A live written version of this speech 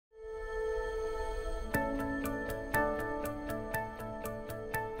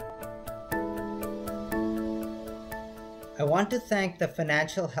I want to thank the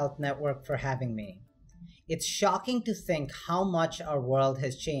Financial Health Network for having me. It's shocking to think how much our world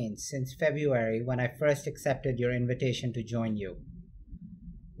has changed since February when I first accepted your invitation to join you.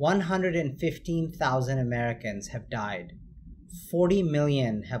 115,000 Americans have died. 40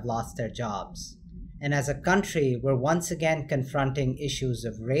 million have lost their jobs. And as a country, we're once again confronting issues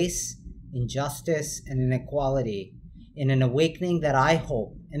of race, injustice, and inequality in an awakening that I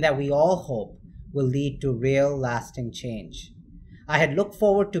hope, and that we all hope, will lead to real lasting change. I had looked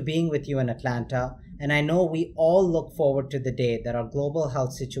forward to being with you in Atlanta, and I know we all look forward to the day that our global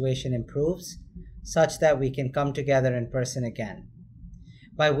health situation improves such that we can come together in person again.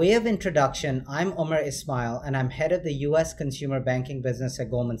 By way of introduction, I'm Omer Ismail, and I'm head of the U.S. consumer banking business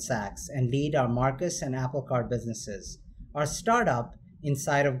at Goldman Sachs and lead our Marcus and Apple Card businesses, our startup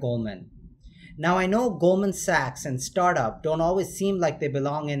inside of Goldman. Now, I know Goldman Sachs and startup don't always seem like they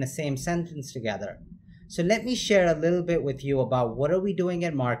belong in the same sentence together. So let me share a little bit with you about what are we doing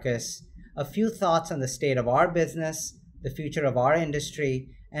at Marcus, a few thoughts on the state of our business, the future of our industry,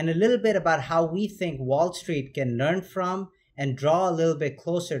 and a little bit about how we think Wall Street can learn from and draw a little bit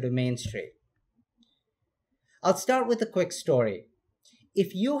closer to Main Street. I'll start with a quick story.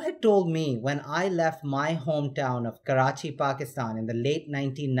 If you had told me when I left my hometown of Karachi, Pakistan in the late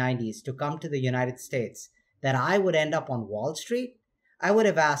 1990s to come to the United States that I would end up on Wall Street, I would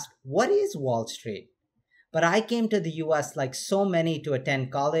have asked, what is Wall Street? But I came to the US like so many to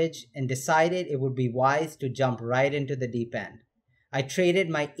attend college and decided it would be wise to jump right into the deep end. I traded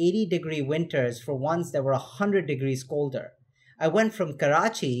my 80-degree winters for ones that were 100 degrees colder. I went from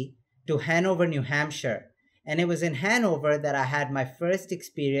Karachi to Hanover, New Hampshire, and it was in Hanover that I had my first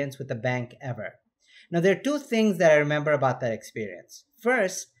experience with a bank ever. Now, there are two things that I remember about that experience.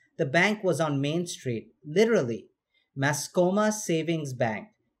 First, the bank was on Main Street, literally, Mascoma Savings Bank,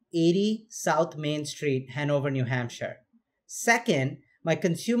 80 South Main Street, Hanover, New Hampshire. Second, my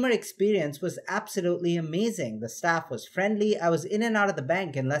consumer experience was absolutely amazing. The staff was friendly. I was in and out of the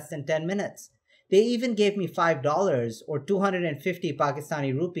bank in less than 10 minutes. They even gave me $5 or 250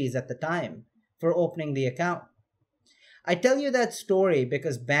 Pakistani rupees at the time for opening the account. I tell you that story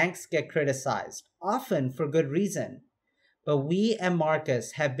because banks get criticized, often for good reason. But we at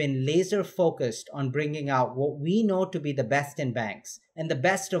Marcus have been laser focused on bringing out what we know to be the best in banks and the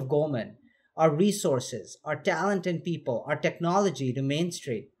best of Goldman, our resources, our talent and people, our technology to Main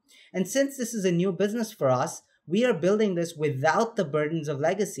Street. And since this is a new business for us, we are building this without the burdens of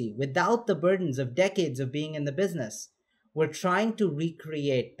legacy, without the burdens of decades of being in the business. We're trying to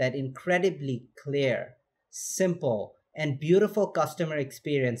recreate that incredibly clear, simple, and beautiful customer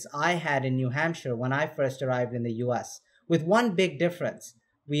experience I had in New Hampshire when I first arrived in the US, with one big difference.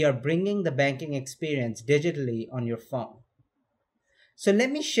 We are bringing the banking experience digitally on your phone. So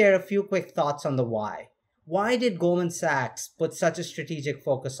let me share a few quick thoughts on the why. Why did Goldman Sachs put such a strategic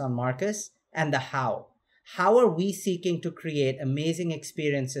focus on Marcus? And the how. How are we seeking to create amazing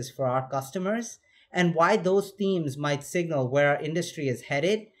experiences for our customers? And why those themes might signal where our industry is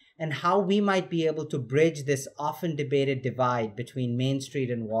headed and how we might be able to bridge this often debated divide between Main Street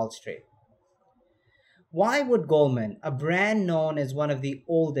and Wall Street. Why would Goldman, a brand known as one of the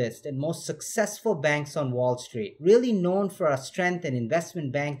oldest and most successful banks on Wall Street, really known for our strength in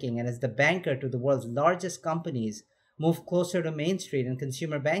investment banking and as the banker to the world's largest companies, move closer to Main Street and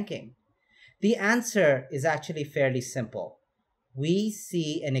consumer banking? The answer is actually fairly simple. We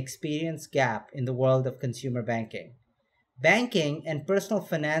see an experience gap in the world of consumer banking. Banking and personal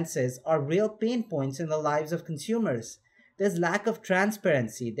finances are real pain points in the lives of consumers. There's lack of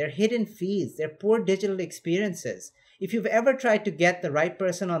transparency, there are hidden fees, there are poor digital experiences. If you've ever tried to get the right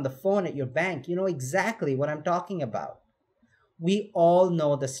person on the phone at your bank, you know exactly what I'm talking about. We all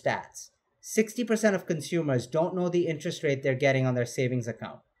know the stats. 60% of consumers don't know the interest rate they're getting on their savings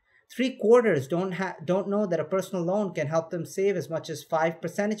account. 3/4 don't know that a personal loan can help them save as much as 5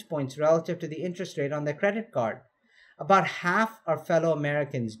 percentage points relative to the interest rate on their credit card. About half our fellow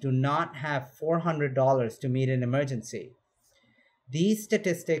Americans do not have $400 to meet an emergency. These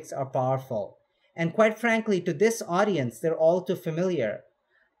statistics are powerful. And quite frankly, to this audience, they're all too familiar.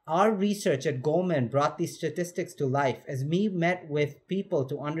 Our research at Goldman brought these statistics to life as we met with people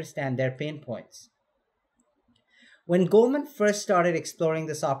to understand their pain points. When Goldman first started exploring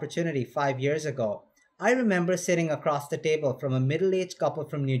this opportunity 5 years ago, I remember sitting across the table from a middle-aged couple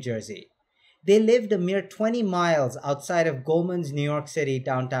from New Jersey. They lived a mere 20 miles outside of Goldman's New York City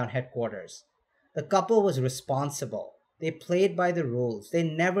downtown headquarters. The couple was responsible. They played by the rules. They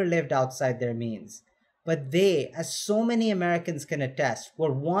never lived outside their means. But they, as so many Americans can attest,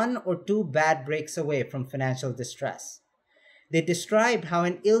 were 1 or 2 bad breaks away from financial distress. They described how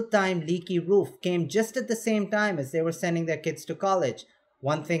an ill-timed leaky roof came just at the same time as they were sending their kids to college.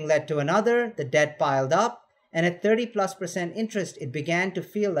 One thing led to another, the debt piled up, and at 30+% interest, it began to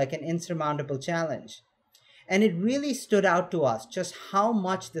feel like an insurmountable challenge. And it really stood out to us just how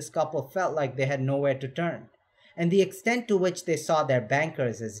much this couple felt like they had nowhere to turn, and the extent to which they saw their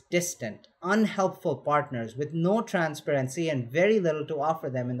bankers as distant, unhelpful partners with no transparency and very little to offer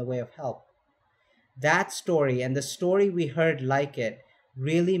them in the way of help. That story and the story we heard like it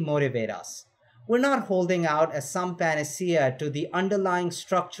really motivate us. We're not holding out as some panacea to the underlying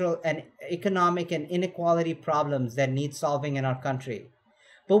structural and economic and inequality problems that need solving in our country.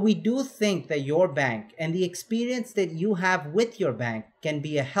 But we do think that your bank and the experience that you have with your bank can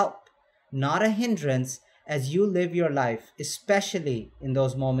be a help, not a hindrance, as you live your life, especially in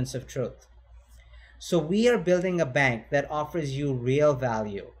those moments of truth. So we are building a bank that offers you real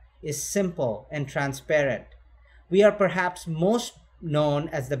value, is simple and transparent. We are perhaps most known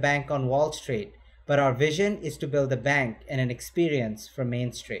as the bank on Wall Street, but our vision is to build a bank and an experience for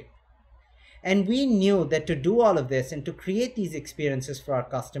Main Street. And we knew that to do all of this and to create these experiences for our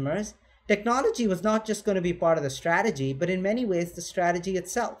customers, technology was not just going to be part of the strategy, but in many ways the strategy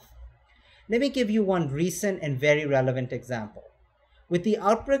itself. Let me give you one recent and very relevant example. With the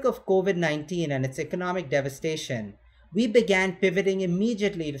outbreak of COVID-19 and its economic devastation, we began pivoting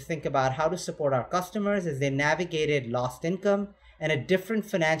immediately to think about how to support our customers as they navigated lost income and a different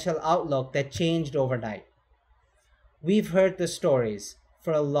financial outlook that changed overnight. We've heard the stories.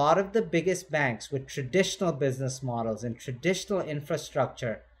 For a lot of the biggest banks with traditional business models and traditional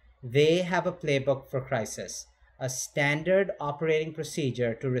infrastructure, they have a playbook for crisis, a standard operating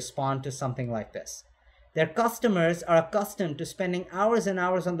procedure to respond to something like this. Their customers are accustomed to spending hours and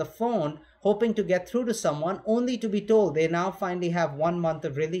hours on the phone hoping to get through to someone, only to be told they now finally have 1 month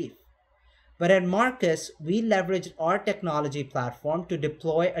of relief. But at Marcus, we leveraged our technology platform to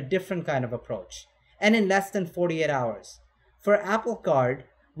deploy a different kind of approach, and in less than 48 hours. For Apple Card,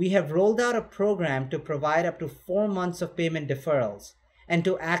 we have rolled out a program to provide up to 4 months of payment deferrals. And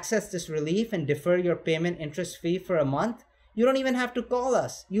to access this relief and defer your payment interest fee for a month, you don't even have to call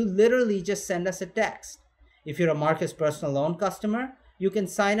us. You literally just send us a text. If you're a Marcus personal loan customer, you can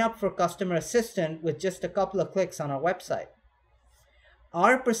sign up for Customer Assistant with just a couple of clicks on our website.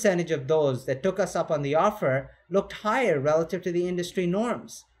 Our percentage of those that took us up on the offer looked higher relative to the industry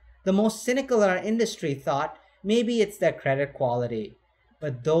norms. The most cynical in our industry thought maybe it's their credit quality.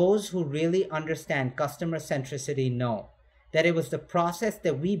 But those who really understand customer centricity know that it was the process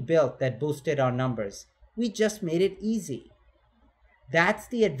that we built that boosted our numbers. We just made it easy. That's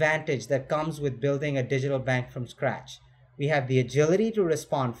the advantage that comes with building a digital bank from scratch. We have the agility to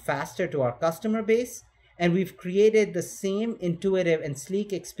respond faster to our customer base, and we've created the same intuitive and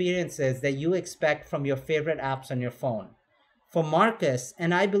sleek experiences that you expect from your favorite apps on your phone. For Marcus,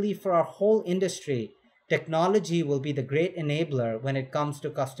 and I believe for our whole industry, technology will be the great enabler when it comes to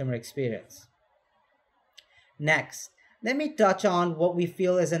customer experience. Next, let me touch on what we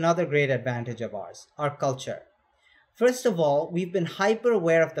feel is another great advantage of ours, our culture. First of all, we've been hyper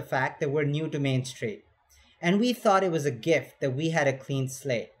aware of the fact that we're new to Main Street, and we thought it was a gift that we had a clean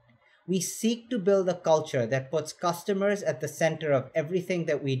slate. We seek to build a culture that puts customers at the center of everything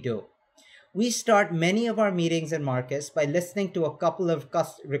that we do. We start many of our meetings in Marcus by listening to a couple of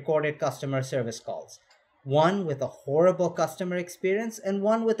recorded customer service calls, one with a horrible customer experience and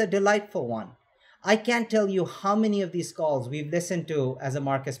one with a delightful one. I can't tell you how many of these calls we've listened to as a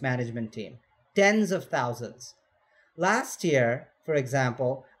Marcus management team. Tens of thousands. Last year, for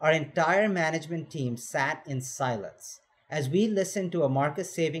example, our entire management team sat in silence as we listened to a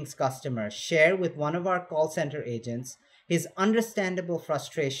Marcus Savings customer share with one of our call center agents his understandable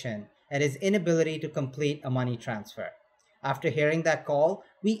frustration at his inability to complete a money transfer. After hearing that call,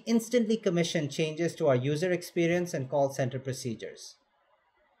 we instantly commissioned changes to our user experience and call center procedures.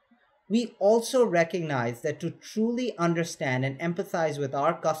 We also recognize that to truly understand and empathize with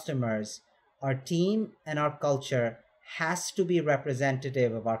our customers, our team and our culture has to be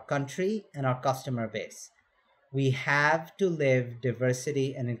representative of our country and our customer base. We have to live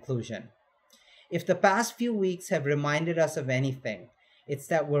diversity and inclusion. If the past few weeks have reminded us of anything, it's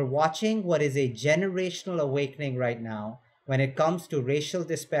that we're watching what is a generational awakening right now when it comes to racial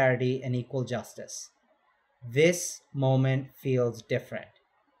disparity and equal justice. This moment feels different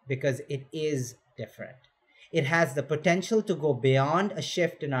because it is different. It has the potential to go beyond a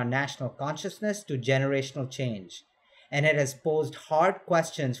shift in our national consciousness to generational change. And it has posed hard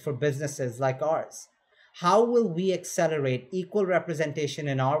questions for businesses like ours. How will we accelerate equal representation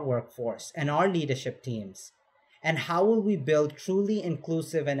in our workforce and our leadership teams? And how will we build truly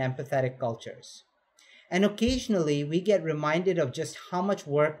inclusive and empathetic cultures? And occasionally, we get reminded of just how much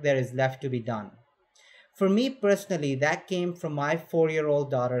work there is left to be done. For me personally, that came from my 4-year-old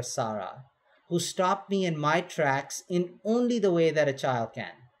daughter, Sarah, who stopped me in my tracks in only the way that a child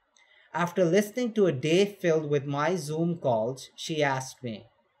can. After listening to a day filled with my Zoom calls, she asked me,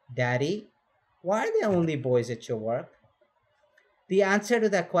 "Daddy, why are there only boys at your work?" The answer to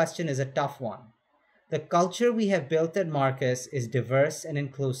that question is a tough one. The culture we have built at Marcus is diverse and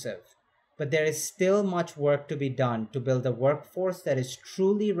inclusive, but there is still much work to be done to build a workforce that is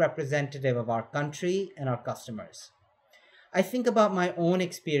truly representative of our country and our customers. I think about my own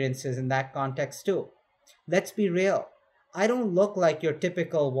experiences in that context too. Let's be real. I don't look like your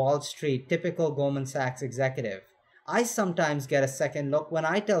typical Wall Street, typical Goldman Sachs executive. I sometimes get a second look when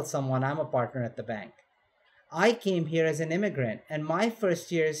I tell someone I'm a partner at the bank. I came here as an immigrant, and my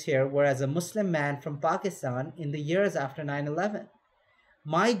first years here were as a Muslim man from Pakistan in the years after 9/11.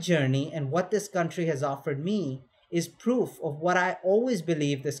 My journey and what this country has offered me is proof of what I always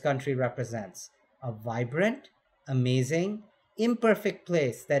believe this country represents: a vibrant, amazing, imperfect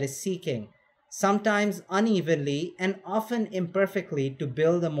place that is seeking, sometimes unevenly and often imperfectly, to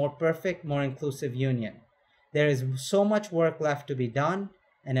build a more perfect, more inclusive union. There is so much work left to be done,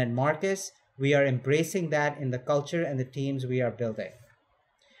 and at Marcus, we are embracing that in the culture and the teams we are building.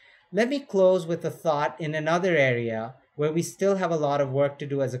 Let me close with a thought in another area where we still have a lot of work to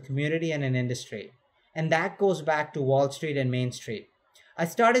do as a community and an industry, and that goes back to Wall Street and Main Street. I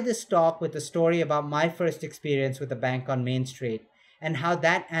started this talk with a story about my first experience with a bank on Main Street and how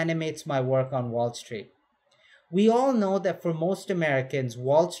that animates my work on Wall Street. We all know that for most Americans,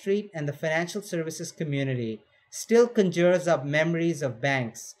 Wall Street and the financial services community still conjures up memories of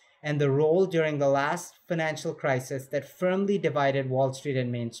banks and the role during the last financial crisis that firmly divided Wall Street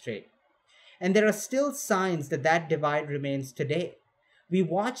and Main Street. And there are still signs that that divide remains today. We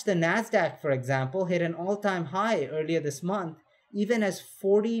watched the NASDAQ, for example, hit an all-time high earlier this month, even as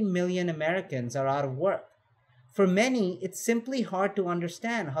 40 million Americans are out of work. For many, it's simply hard to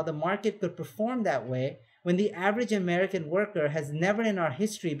understand how the market could perform that way when the average American worker has never in our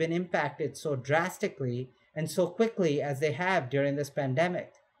history been impacted so drastically and so quickly as they have during this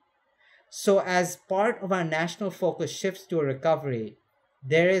pandemic. So as part of our national focus shifts to a recovery,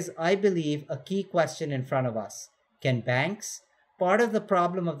 there is, I believe, a key question in front of us. Can banks, part of the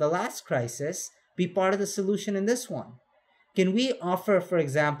problem of the last crisis, be part of the solution in this one? Can we offer, for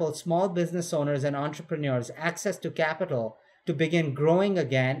example, small business owners and entrepreneurs access to capital to begin growing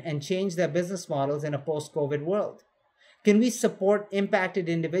again and change their business models in a post-COVID world? Can we support impacted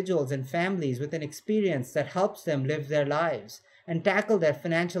individuals and families with an experience that helps them live their lives and tackle their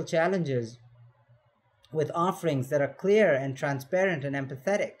financial challenges with offerings that are clear and transparent and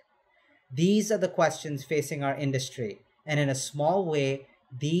empathetic? These are the questions facing our industry, and in a small way,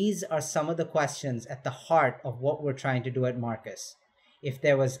 these are some of the questions at the heart of what we're trying to do at Marcus. If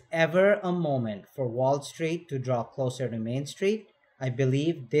there was ever a moment for Wall Street to draw closer to Main Street, I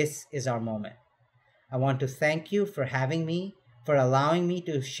believe this is our moment. I want to thank you for having me, for allowing me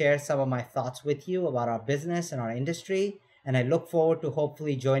to share some of my thoughts with you about our business and our industry, and I look forward to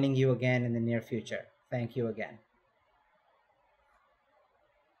hopefully joining you again in the near future. Thank you again.